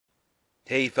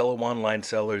Hey, fellow online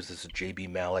sellers, this is JB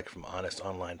Malik from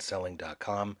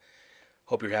HonestOnlineSelling.com.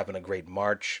 Hope you're having a great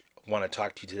March. I want to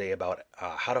talk to you today about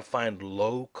how to find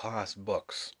low cost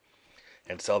books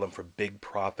and sell them for big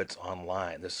profits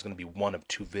online. This is going to be one of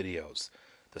two videos.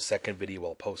 The second video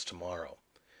I'll post tomorrow.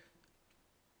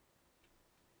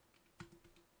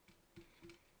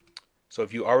 So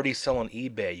if you already sell on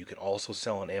eBay, you can also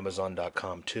sell on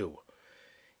Amazon.com too.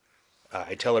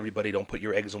 I tell everybody don't put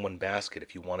your eggs in one basket.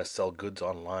 If you want to sell goods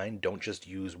online, don't just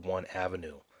use one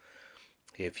avenue.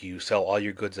 If you sell all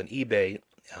your goods on eBay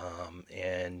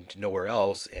and nowhere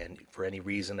else, and for any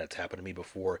reason that's happened to me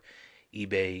before,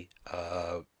 eBay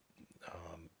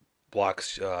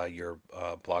blocks your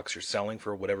selling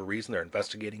for whatever reason, they're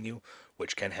investigating you,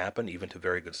 which can happen even to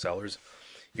very good sellers.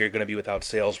 You're going to be without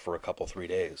sales for a couple 3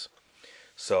 days.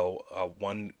 So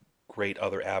one great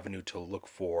other avenue to look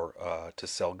for to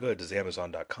sell goods is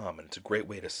Amazon.com, and it's a great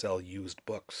way to sell used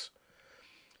books.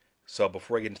 So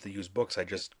before I get into the used books, I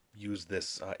just use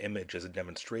this image as a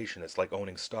demonstration. It's like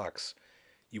owning stocks.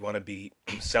 You want to be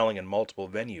selling in multiple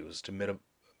venues to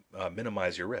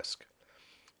minimize your risk.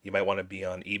 You might want to be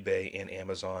on eBay and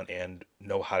Amazon and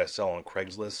know how to sell on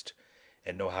Craigslist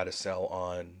and know how to sell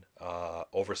on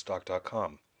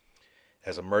Overstock.com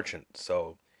as a merchant.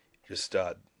 So just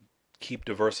keep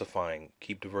diversifying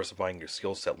your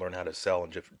skill set. Learn how to sell in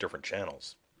different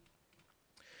channels.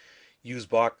 Used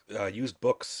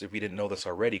books, if you didn't know this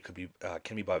already, can be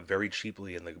bought very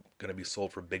cheaply, and they're going to be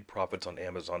sold for big profits on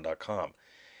Amazon.com.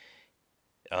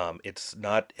 It's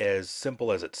not as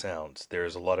simple as it sounds.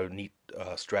 There's a lot of neat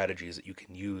strategies that you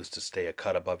can use to stay a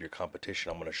cut above your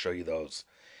competition. I'm going to show you those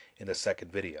in the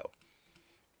second video.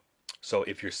 So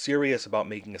if you're serious about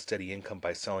making a steady income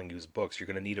by selling used books, you're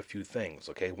going to need a few things.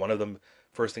 Okay, one of them,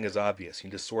 first thing is obvious. You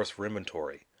need to source for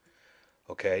inventory.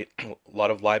 Okay, a lot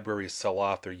of libraries sell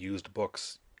off their used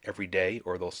books every day,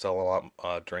 or they'll sell a lot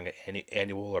during an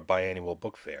annual or biannual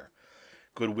book fair.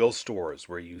 Goodwill stores,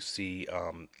 where you see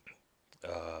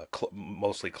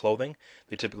mostly clothing,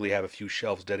 they typically have a few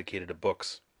shelves dedicated to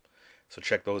books, so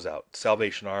check those out.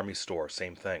 Salvation Army store,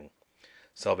 same thing.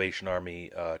 Salvation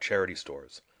Army charity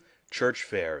stores. Church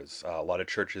fairs, a lot of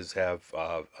churches have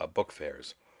book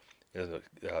fairs.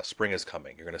 Spring is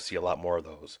coming. You're going to see a lot more of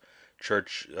those.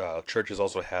 Churches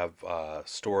also have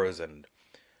stores and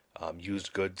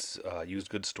used goods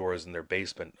stores in their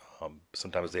basement.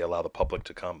 Sometimes they allow the public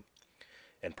to come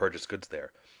and purchase goods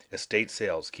there. Estate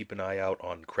sales. Keep an eye out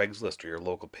on Craigslist or your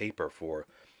local paper for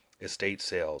estate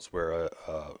sales where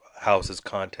a house's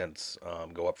contents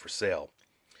go up for sale.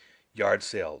 Yard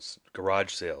sales,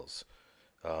 garage sales.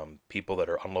 People that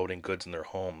are unloading goods in their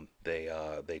home, they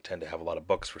tend to have a lot of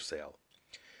books for sale.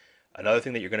 Another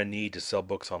thing that you're going to need to sell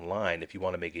books online, if you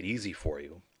want to make it easy for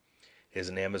you, is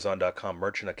an Amazon.com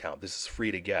merchant account. This is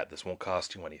free to get. This won't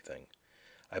cost you anything.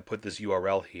 I put this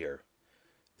URL here.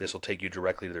 This will take you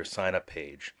directly to their sign up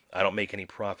page. I don't make any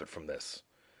profit from this.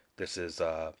 This is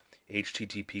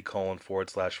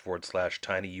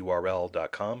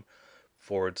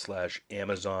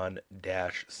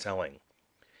http://tinyurl.com/Amazon-selling.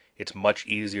 It's much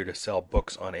easier to sell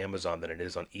books on Amazon than it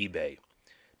is on eBay,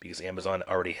 because Amazon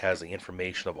already has the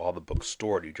information of all the books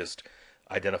stored. You just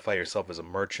identify yourself as a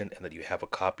merchant and that you have a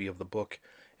copy of the book,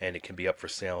 and it can be up for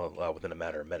sale within a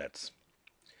matter of minutes.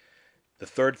 The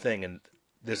third thing, and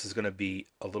this is going to be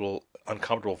a little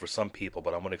uncomfortable for some people,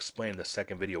 but I'm going to explain in the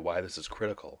second video why this is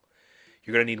critical.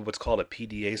 You're going to need what's called a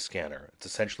PDA scanner. It's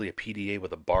essentially a PDA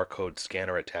with a barcode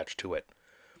scanner attached to it.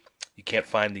 You can't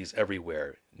find these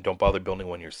everywhere. Don't bother building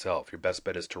one yourself. Your best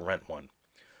bet is to rent one.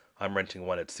 I'm renting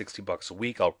one at $60 a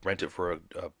week. I'll rent it for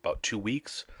about 2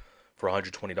 weeks for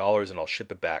 $120, and I'll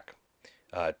ship it back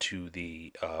to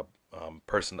the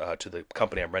to the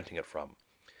company I'm renting it from.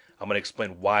 I'm going to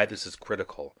explain why this is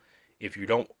critical. If you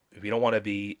don't want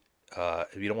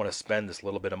to spend this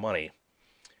little bit of money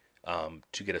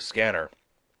to get a scanner,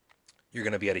 you're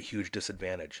going to be at a huge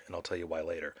disadvantage, and I'll tell you why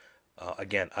later.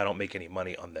 Again, I don't make any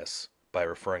money on this by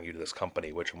referring you to this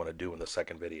company, which I'm going to do in the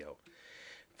second video.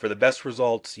 For the best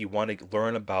results, you want to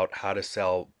learn about how to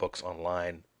sell books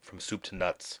online from soup to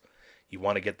nuts. You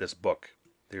want to get this book.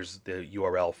 There's the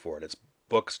URL for it. It's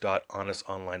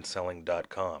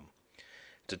books.honestonlineselling.com.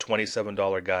 It's a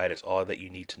 $27 guide. It's all that you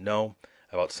need to know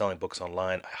about selling books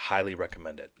online. I highly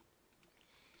recommend it.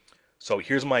 So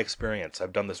here's my experience.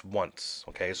 I've done this once.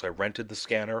 Okay, so I rented the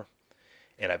scanner,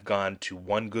 and I've gone to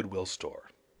one Goodwill store.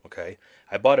 Okay,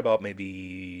 I bought about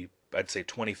maybe, I'd say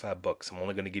 25 books. I'm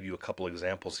only going to give you a couple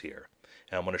examples here,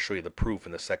 and I'm going to show you the proof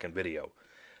in the second video.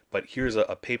 But here's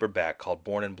a paperback called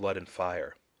Born in Blood and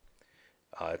Fire.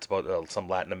 It's about some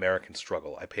Latin American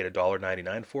struggle. I paid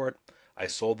 $1.99 for it. I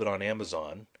sold it on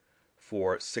Amazon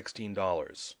for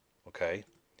 $16. Okay?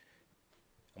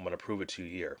 I'm going to prove it to you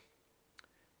here.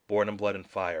 Born in Blood and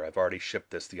Fire. I've already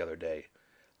shipped this the other day.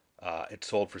 It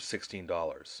sold for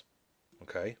 $16.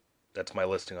 Okay? That's my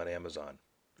listing on Amazon.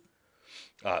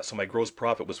 So my gross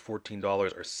profit was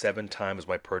 $14 or 7 times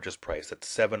my purchase price. That's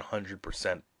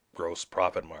 700% gross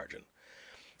profit margin.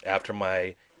 After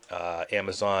my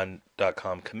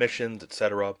Amazon.com commissions,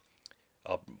 etc.,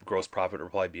 gross profit will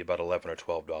probably be about $11 or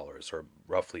 $12, or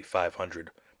roughly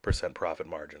 500% profit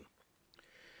margin.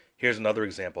 Here's another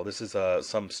example. This is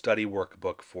some study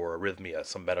workbook for arrhythmia,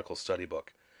 some medical study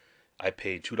book. I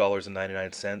paid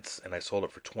 $2.99 and I sold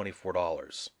it for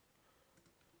 $24.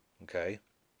 Okay,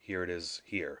 here it is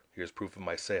here. Here's proof of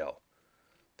my sale.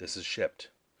 This is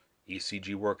shipped.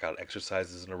 ECG workout,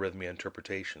 exercises and arrhythmia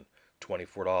interpretation,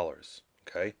 $24.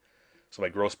 Okay, so my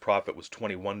gross profit was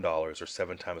 $21 or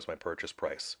 7 times my purchase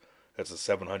price. That's a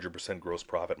 700% gross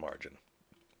profit margin.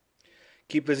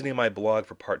 Keep visiting my blog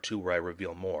for part 2 where I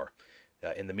reveal more.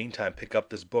 In the meantime, pick up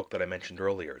this book that I mentioned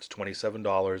earlier. It's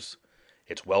 $27.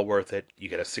 It's well worth it. You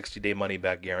get a 60-day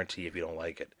money-back guarantee if you don't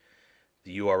like it.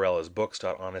 The URL is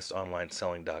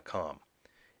books.honestonlineselling.com.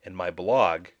 And my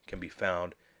blog can be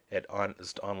found at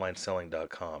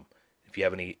honestonlineselling.com. If you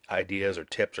have any ideas or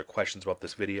tips or questions about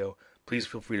this video, please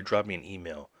feel free to drop me an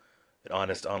email at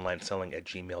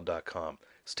honestonlineselling@gmail.com.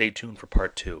 Stay tuned for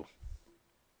part 2.